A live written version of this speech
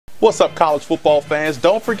What's up, college football fans?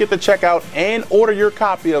 Don't forget to check out and order your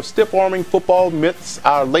copy of Stiff Arming Football Myths,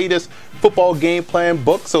 our latest football game plan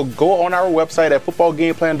book. So go on our website at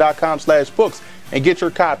footballgameplan.com/books and get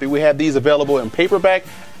your copy. We have these available in paperback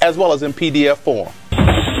as well as in PDF form.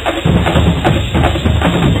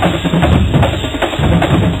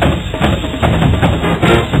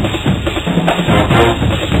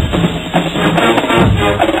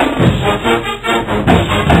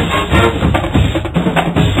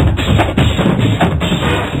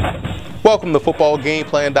 Welcome to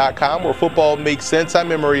footballgameplan.com, where football makes sense.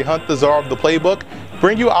 I'm Emery Hunt, the czar of the playbook.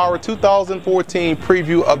 Bring you our 2014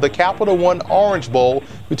 preview of the Capital One Orange Bowl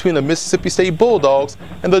between the Mississippi State Bulldogs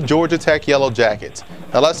and the Georgia Tech Yellow Jackets.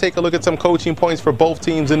 Now let's take a look at some coaching points for both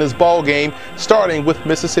teams in this ball game, starting with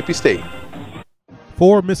Mississippi State.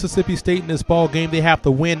 For Mississippi State in this ball game, they have to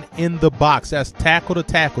win in the box. That's tackle to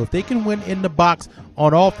tackle. If they can win in the box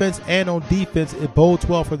on offense and on defense, it bodes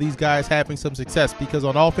well for these guys having some success, because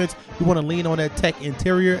on offense, you want to lean on that Tech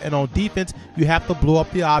interior, and on defense, you have to blow up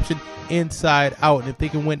the option inside out. And if they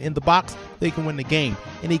can win in the box, they can win the game.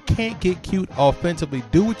 And they can't get cute offensively.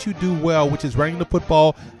 Do what you do well, which is running the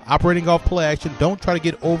football, operating off play action. Don't try to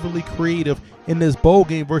get overly creative in this bowl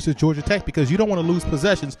game versus Georgia Tech, because you don't want to lose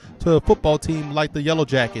possessions to a football team like the Yellow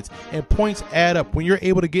Jackets. And points add up. When you're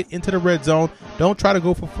able to get into the red zone, don't try to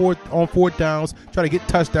go for fourth downs, try to get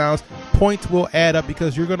touchdowns. Points will add up,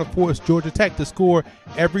 because you're going to force Georgia Tech to score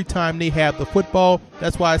every time they have the football.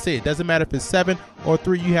 That's why I say it doesn't matter if it's 7 or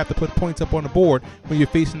 3, you have to put points up on the board when you're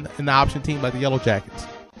facing an option team like the Yellow Jackets.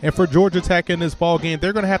 And for Georgia Tech in this ball game,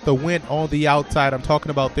 they're going to have to win on the outside. I'm talking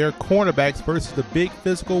about their cornerbacks versus the big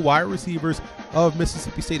physical wide receivers of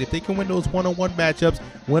Mississippi State. If they can win those one-on-one matchups,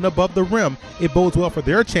 win above the rim, it bodes well for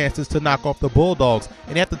their chances to knock off the Bulldogs.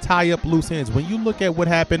 And they have to tie up loose ends. When you look at what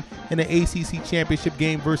happened in the ACC championship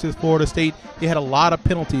game versus Florida State, they had a lot of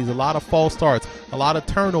penalties, a lot of false starts, a lot of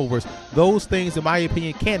turnovers. Those things, in my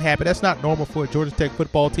opinion, can't happen. That's not normal for a Georgia Tech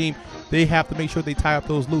football team. They have to make sure they tie up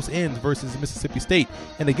those loose ends versus Mississippi State.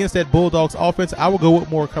 And against that Bulldogs offense, I will go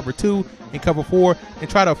with more cover 2 and cover 4 and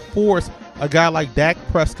try to force a guy like Dak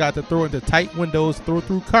Prescott to throw into tight windows, throw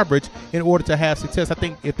through coverage in order to have success. I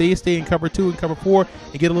think if they stay in cover 2 and cover 4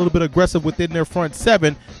 and get a little bit aggressive within their front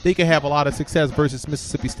 7, they can have a lot of success versus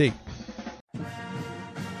Mississippi State.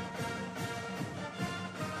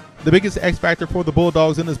 The biggest X factor for the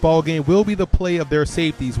Bulldogs in this ball game will be the play of their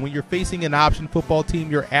safeties. When you're facing an option football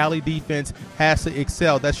team, your alley defense has to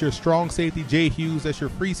excel. That's your strong safety, Jay Hughes. That's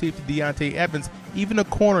your free safety, Deontay Evans. Even the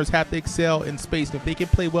corners have to excel in space. And if they can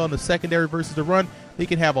play well in the secondary versus the run, they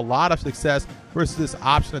can have a lot of success versus this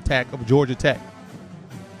option attack of Georgia Tech.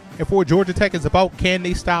 And for Georgia Tech, it's about, can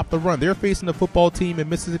they stop the run? They're facing a football team in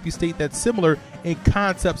Mississippi State that's similar in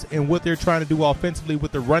concepts and what they're trying to do offensively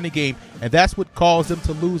with the running game. And that's what caused them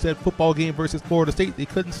to lose that football game versus Florida State. They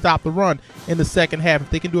couldn't stop the run in the second half.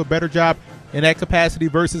 If they can do a better job in that capacity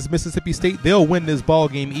versus Mississippi State, they'll win this ball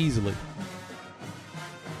game easily.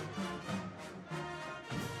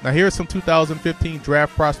 Now here's some 2015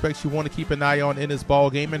 draft prospects you want to keep an eye on in this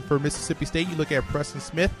ball game. And for Mississippi State, you look at Preston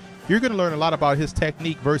Smith. You're going to learn a lot about his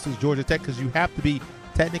technique versus Georgia Tech, because you have to be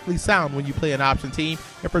technically sound when you play an option team.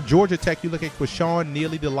 And for Georgia Tech, you look at Quashawn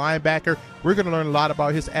Neely, the linebacker. We're going to learn a lot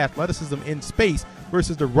about his athleticism in space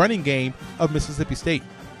versus the running game of Mississippi State.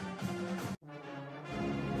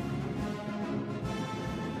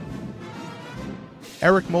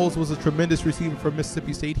 Eric Mose was a tremendous receiver for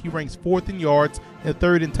Mississippi State. He ranks 4th in yards and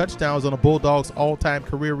 3rd in touchdowns on the Bulldogs' all-time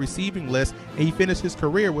career receiving list, and he finished his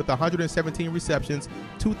career with 117 receptions,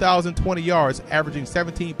 2,020 yards, averaging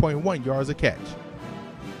 17.1 yards a catch.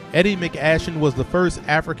 Eddie McAshan was the first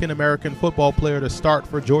African-American football player to start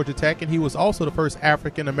for Georgia Tech, and he was also the first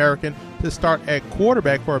African-American to start at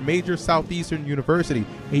quarterback for a major southeastern university.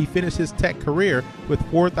 And he finished his Tech career with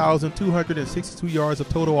 4,262 yards of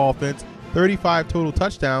total offense, 35 total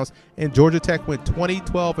touchdowns, and Georgia Tech went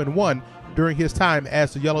 20-12-1 during his time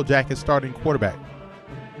as the Yellow Jackets starting quarterback.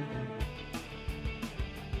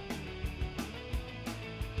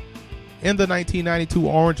 In the 1992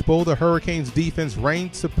 Orange Bowl, the Hurricanes defense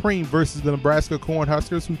reigned supreme versus the Nebraska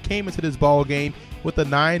Cornhuskers, who came into this ball game with a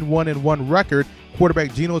 9-1-1 record.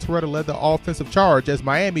 Quarterback Gino Torretta led the offensive charge as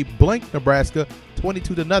Miami blanked Nebraska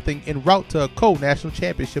 22-0 en route to a co-national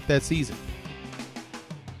championship that season.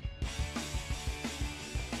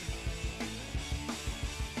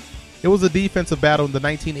 It was a defensive battle in the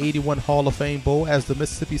 1981 Hall of Fame Bowl as the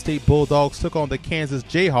Mississippi State Bulldogs took on the Kansas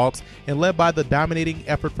Jayhawks, and led by the dominating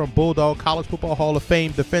effort from Bulldog College Football Hall of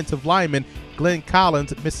Fame defensive lineman Glenn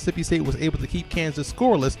Collins, Mississippi State was able to keep Kansas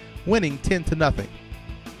scoreless, winning 10-0.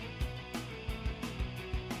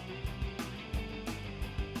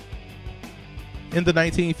 In the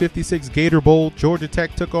 1956 Gator Bowl, Georgia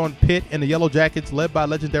Tech took on Pitt, and the Yellow Jackets, led by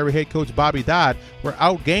legendary head coach Bobby Dodd, were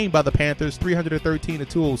outgained by the Panthers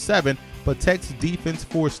 313-207, but Tech's defense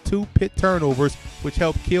forced 2 Pitt turnovers, which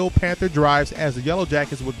helped kill Panther drives as the Yellow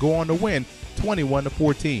Jackets would go on to win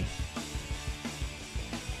 21-14.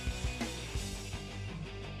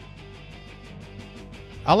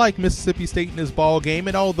 I like Mississippi State in this ball game,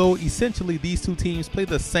 and although essentially these two teams play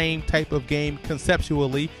the same type of game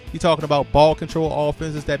conceptually, you're talking about ball control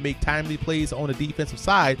offenses that make timely plays on the defensive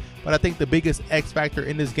side, but I think the biggest X factor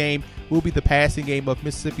in this game will be the passing game of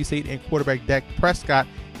Mississippi State and quarterback Dak Prescott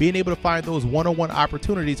being able to find those one-on-one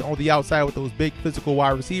opportunities on the outside with those big physical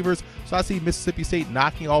wide receivers. So I see Mississippi State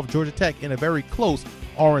knocking off Georgia Tech in a very close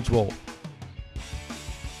Orange Bowl.